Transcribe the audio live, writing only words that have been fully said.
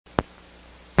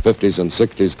50s and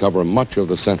 60s cover much of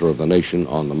the center of the nation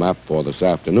on the map for this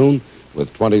afternoon,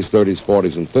 with 20s, 30s,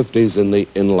 40s, and 50s in the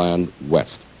inland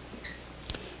west.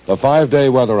 The 5-day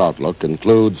weather outlook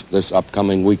includes this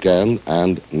upcoming weekend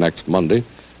and next Monday,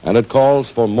 and it calls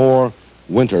for more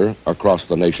winter across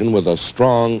the nation with a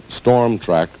strong storm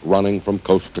track running from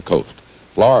coast to coast.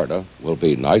 Florida will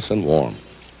be nice and warm.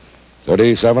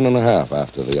 37.5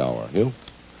 after the hour. Hugh?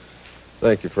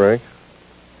 Thank you, Frank.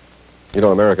 You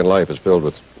know, American life is filled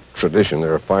with tradition.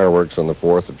 There are fireworks on the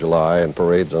 4th of July and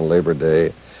parades on Labor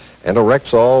Day, and a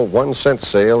Rexall 1-cent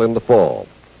sale in the fall.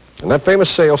 And that famous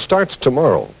sale starts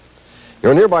tomorrow.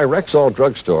 Your nearby Rexall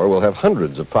drugstore will have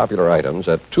hundreds of popular items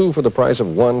at 2 for the price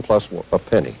of 1 plus a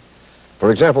penny.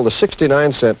 For example, the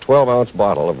 69-cent 12-ounce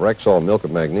bottle of Rexall milk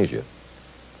of magnesia.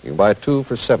 You can buy 2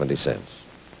 for 70 cents.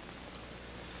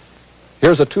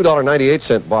 Here's a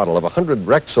 $2.98 bottle of 100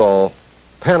 Rexall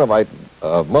Panovite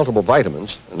multiple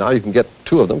vitamins, and now you can get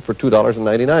 2 of them for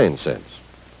 $2.99.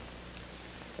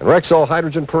 And Rexall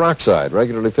hydrogen peroxide,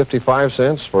 regularly 55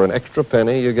 cents. For an extra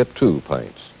penny, you get 2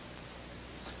 pints.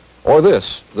 Or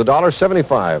this, the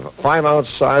 $1.75 5-ounce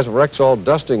size of Rexall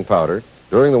dusting powder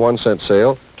during the 1-cent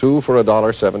sale, 2 for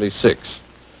 $1.76.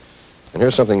 And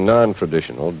here's something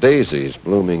non-traditional, daisies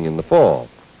blooming in the fall.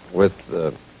 With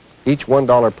each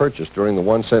 $1 purchase during the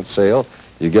 1-cent sale,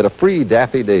 you get a free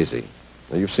Daffy Daisy.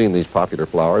 Now, you've seen these popular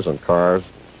flowers on cars,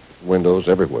 windows,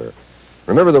 everywhere.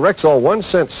 Remember, the Rexall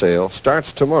 1-cent sale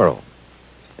starts tomorrow,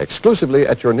 exclusively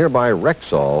at your nearby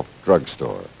Rexall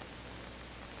drugstore.